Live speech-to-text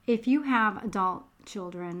If you have adult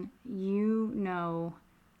children, you know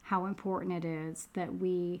how important it is that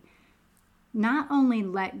we not only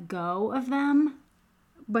let go of them,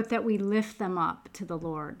 but that we lift them up to the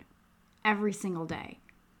Lord every single day.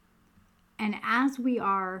 And as we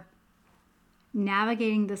are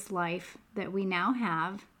navigating this life that we now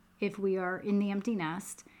have, if we are in the empty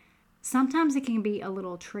nest, sometimes it can be a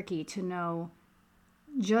little tricky to know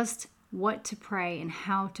just what to pray and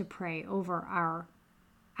how to pray over our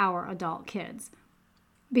adult kids.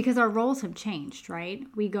 Because our roles have changed, right?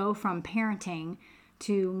 We go from parenting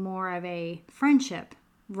to more of a friendship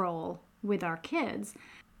role with our kids,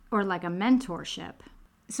 or like a mentorship.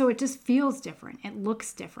 So it just feels different. It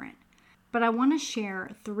looks different. But I want to share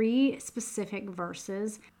 3 specific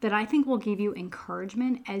verses that I think will give you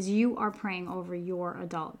encouragement as you are praying over your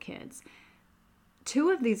adult kids. 2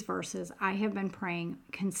 of these verses I have been praying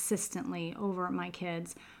consistently over my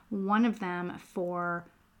kids, one of them for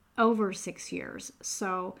over 6 years.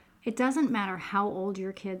 So it doesn't matter how old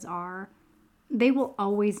your kids are, they will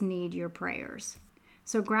always need your prayers.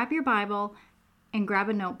 So grab your Bible and grab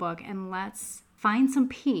a notebook and let's find some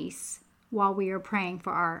peace while we are praying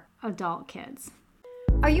for our adult kids.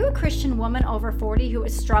 Are you a Christian woman over 40 who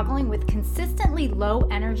is struggling with consistently low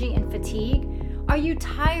energy and fatigue? Are you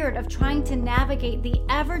tired of trying to navigate the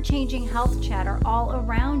ever-changing health chatter all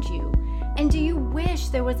around you? And do you wish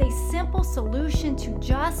there was a simple solution to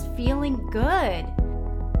just feeling good?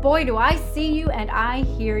 Boy, do I see you and I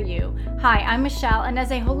hear you. Hi, I'm Michelle, and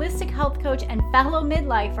as a holistic health coach and fellow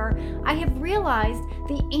midlifer, I have realized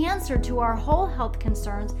the answer to our whole health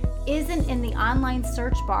concerns isn't in the online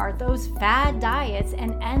search bar, those fad diets,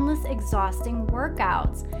 and endless exhausting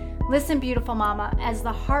workouts. Listen, beautiful mama, as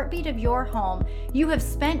the heartbeat of your home, you have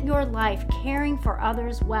spent your life caring for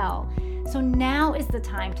others well. So now is the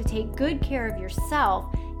time to take good care of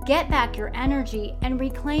yourself, get back your energy, and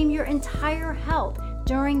reclaim your entire health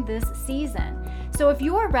during this season. So if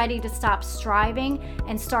you are ready to stop striving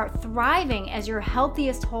and start thriving as your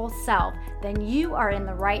healthiest whole self, then you are in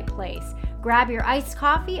the right place. Grab your iced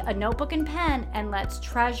coffee, a notebook and pen, and let's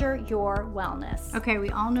treasure your wellness. Okay, we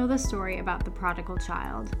all know the story about the prodigal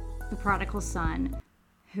child, the prodigal son,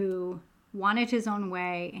 who wanted his own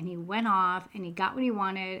way, and he went off and he got what he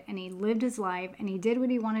wanted and he lived his life and he did what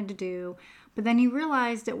he wanted to do. But then he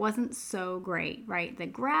realized it wasn't so great, right? The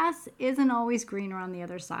grass isn't always greener on the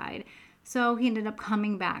other side. So he ended up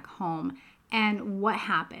coming back home. And what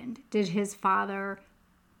happened? Did his father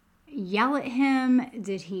yell at him?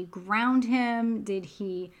 Did he ground him? Did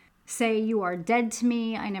he say, "You are dead to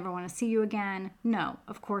me. I never want to see you again"? No,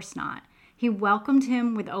 of course not. He welcomed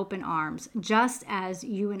him with open arms, just as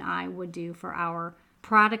you and I would do for our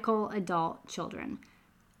prodigal adult children.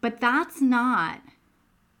 But that's not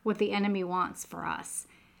what the enemy wants for us.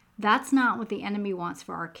 That's not what the enemy wants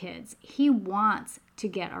for our kids. He wants to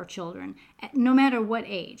get our children, no matter what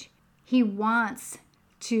age. He wants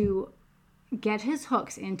to get his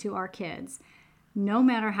hooks into our kids, no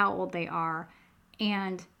matter how old they are,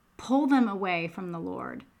 and pull them away from the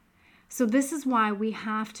Lord. So this is why we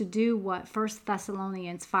have to do what 1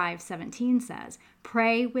 Thessalonians 5:17 says,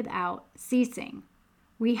 pray without ceasing.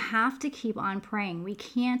 We have to keep on praying. We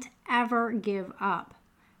can't ever give up.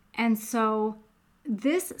 And so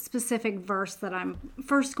this specific verse that I'm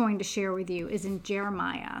first going to share with you is in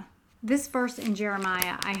Jeremiah. This verse in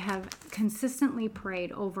Jeremiah, I have consistently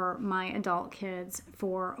prayed over my adult kids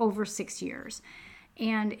for over 6 years.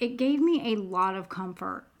 And it gave me a lot of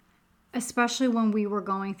comfort, especially when we were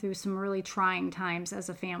going through some really trying times as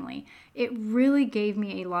a family. It really gave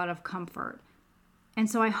me a lot of comfort. And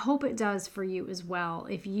so I hope it does for you as well.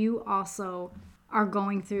 If you also are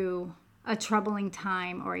going through a troubling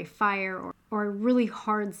time or a fire or a really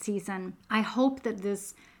hard season, I hope that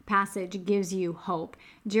this passage gives you hope.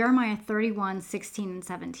 Jeremiah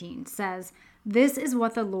 31:16-17 says, "This is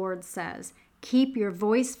what the Lord says, keep your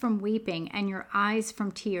voice from weeping and your eyes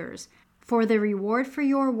from tears, for the reward for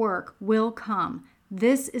your work will come.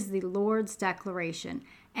 This is the Lord's declaration,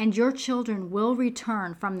 and your children will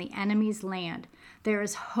return from the enemy's land. There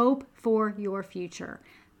is hope for your future.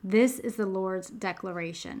 This is the Lord's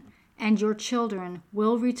declaration, and your children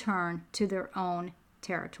will return to their own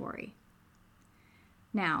territory."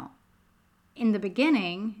 Now, in the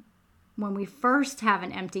beginning, when we first have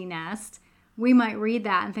an empty nest, we might read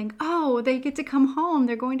that and think, oh, they get to come home.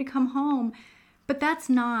 They're going to come home. But that's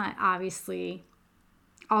not, obviously,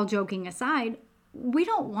 all joking aside, we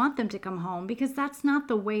don't want them to come home because that's not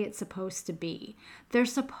the way it's supposed to be. They're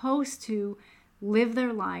supposed to live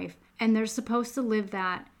their life, and they're supposed to live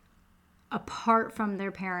that apart from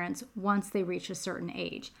their parents once they reach a certain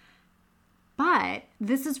age. But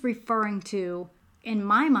this is referring to in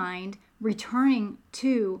my mind, returning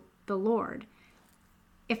to the Lord.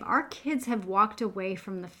 If our kids have walked away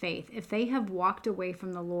from the faith, if they have walked away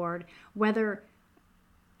from the Lord, whether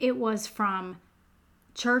it was from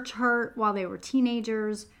church hurt while they were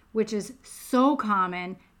teenagers, which is so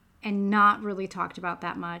common and not really talked about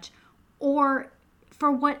that much, or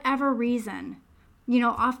for whatever reason,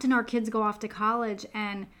 often our kids go off to college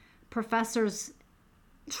and professors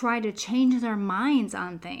try to change their minds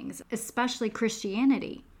on things, especially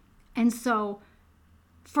Christianity. And so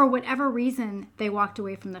for whatever reason they walked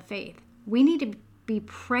away from the faith, we need to be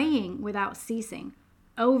praying without ceasing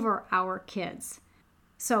over our kids.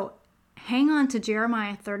 So hang on to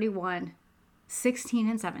Jeremiah 31, 16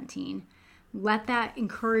 and 17. Let that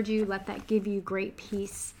encourage you. Let that give you great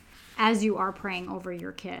peace as you are praying over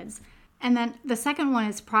your kids. And then the second one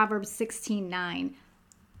is Proverbs 16:9.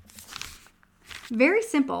 Very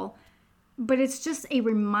simple, but it's just a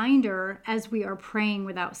reminder as we are praying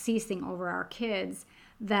without ceasing over our kids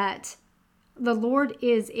that the Lord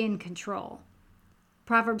is in control.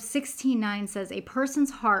 Proverbs 16:9 says, "A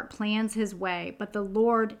person's heart plans his way, but the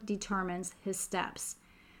Lord determines his steps."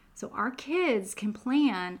 So our kids can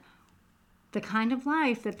plan the kind of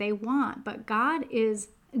life that they want, but God is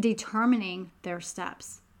determining their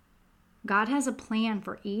steps. God has a plan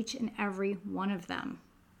for each and every one of them.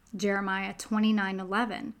 Jeremiah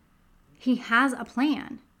 29:11. He has a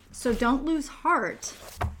plan. So don't lose heart.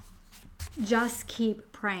 Just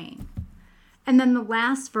keep praying. And then the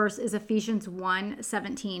last verse is Ephesians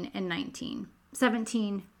 1:17 and 19.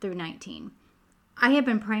 17 through 19. I have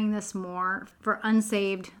been praying this more for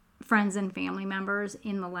unsaved friends and family members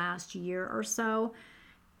in the last year or so.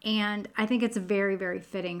 And I think it's very, very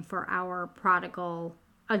fitting for our prodigal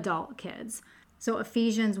adult kids. So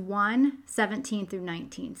Ephesians 1:17 through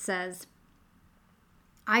 19 says,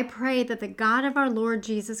 "I pray that the God of our Lord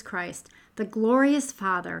Jesus Christ, the glorious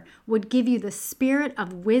Father, would give you the spirit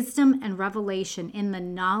of wisdom and revelation in the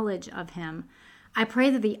knowledge of him. I pray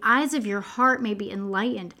that the eyes of your heart may be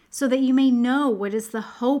enlightened, so that you may know what is the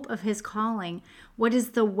hope of his calling, what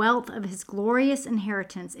is the wealth of his glorious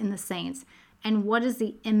inheritance in the saints, and what is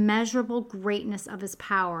the immeasurable greatness of his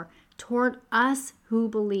power toward us who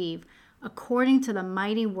believe, according to the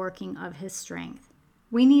mighty working of his strength."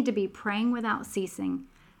 We need to be praying without ceasing,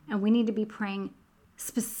 and we need to be praying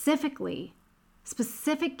specific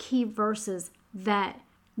key verses that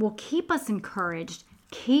will keep us encouraged,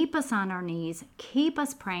 keep us on our knees, keep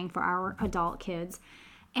us praying for our adult kids,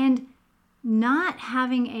 and not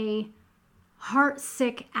having a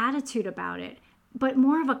heart-sick attitude about it, but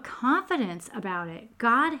more of a confidence about it.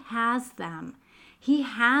 God has them. He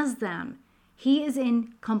has them. He is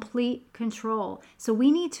in complete control. So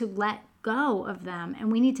we need to let go of them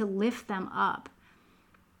and we need to lift them up.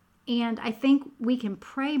 And I think we can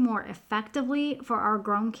pray more effectively for our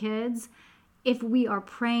grown kids if we are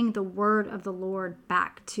praying the word of the Lord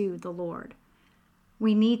back to the Lord.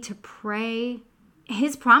 We need to pray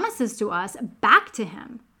his promises to us back to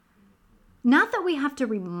him. Not that we have to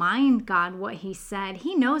remind God what he said.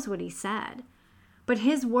 He knows what he said. But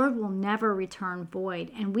his word will never return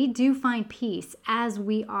void. And we do find peace as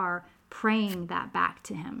we are praying that back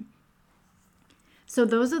to him. So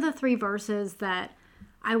those are the three verses that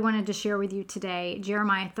I wanted to share with you today.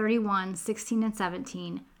 Jeremiah 31:16 and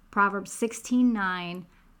 17, Proverbs 16:9,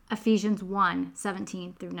 Ephesians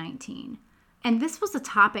 1:17 through 19. And this was a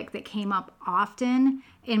topic that came up often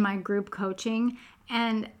in my group coaching.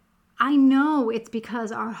 And I know it's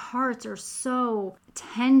because our hearts are so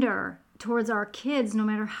tender towards our kids, no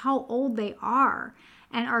matter how old they are,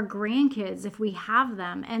 and our grandkids, if we have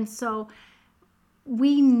them. And so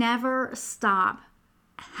we never stop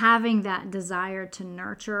having that desire to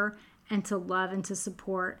nurture and to love and to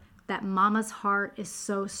support. That mama's heart is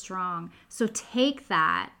so strong. So take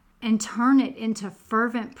that and turn it into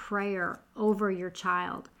fervent prayer over your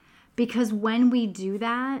child. Because when we do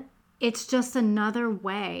that, it's just another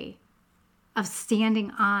way of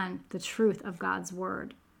standing on the truth of God's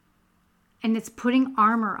word. And it's putting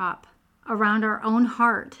armor up around our own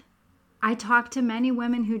heart. I talk to many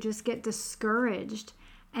women who just get discouraged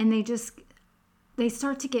and they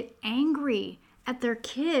start to get angry at their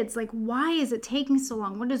kids. Like, why is it taking so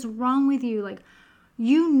long? What is wrong with you? Like,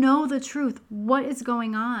 you know the truth. What is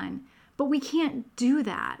going on? But we can't do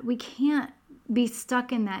that. We can't be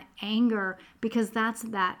stuck in that anger because that's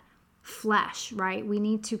that flesh, right? We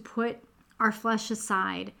need to put our flesh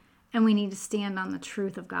aside and we need to stand on the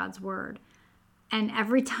truth of God's word. And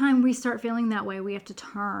every time we start feeling that way, we have to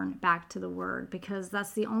turn back to the word, because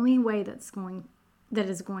that's the only way that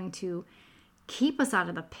is going to keep us out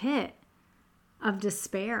of the pit of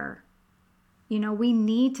despair. We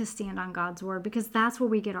need to stand on God's word because that's where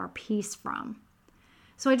we get our peace from.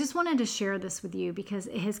 So I just wanted to share this with you because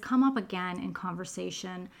it has come up again in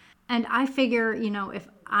conversation. And I figure, if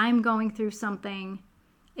I'm going through something,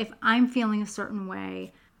 if I'm feeling a certain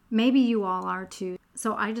way, maybe you all are too.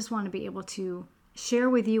 So I just want to be able to share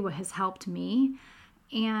with you what has helped me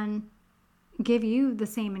and give you the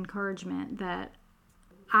same encouragement that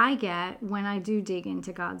I get when I do dig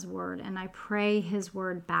into God's word and I pray his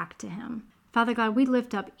word back to him. Father God, we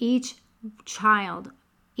lift up each child,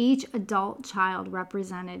 each adult child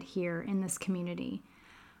represented here in this community.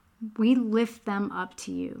 We lift them up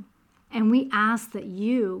to you, and we ask that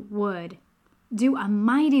you would do a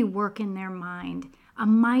mighty work in their mind, a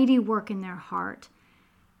mighty work in their heart,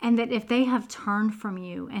 and that if they have turned from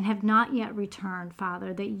you and have not yet returned,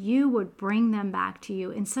 Father, that you would bring them back to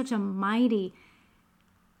you in such a mighty,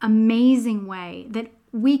 amazing way that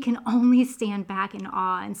we can only stand back in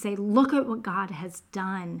awe and say, look at what God has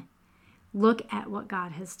done. Look at what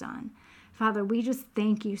God has done. Father, we just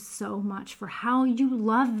thank you so much for how you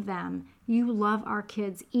love them. You love our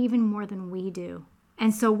kids even more than we do.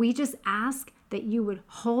 And so we just ask that you would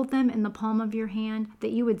hold them in the palm of your hand,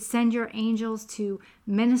 that you would send your angels to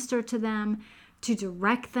minister to them, to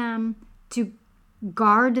direct them, to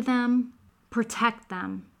guard them, protect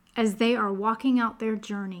them as they are walking out their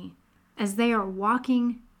journey, as they are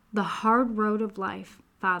walking the hard road of life,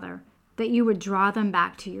 Father, that you would draw them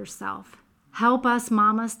back to yourself. Help us,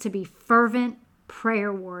 mamas, to be fervent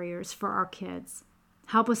prayer warriors for our kids.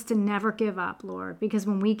 Help us to never give up, Lord, because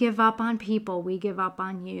when we give up on people, we give up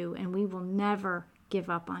on you, and we will never give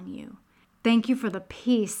up on you. Thank you for the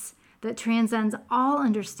peace that transcends all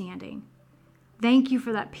understanding. Thank you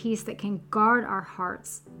for that peace that can guard our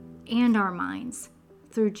hearts and our minds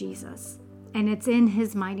through Jesus. And it's in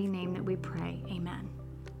his mighty name that we pray. Amen.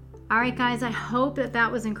 All right, guys, I hope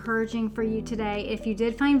that was encouraging for you today. If you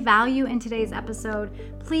did find value in today's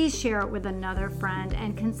episode, please share it with another friend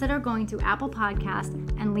and consider going to Apple Podcasts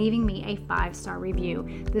and leaving me a 5-star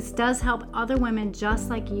review. This does help other women just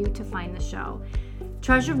like you to find the show.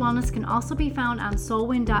 Treasured Wellness can also be found on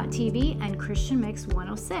soulwind.tv and Christian Mix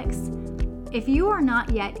 106. If you are not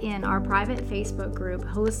yet in our private Facebook group,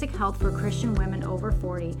 Holistic Health for Christian Women Over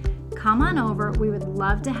 40, come on over. We would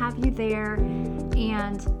love to have you there,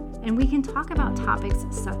 and we can talk about topics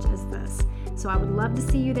such as this. So I would love to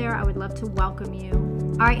see you there. I would love to welcome you.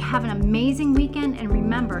 All right, have an amazing weekend, and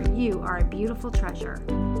remember, you are a beautiful treasure.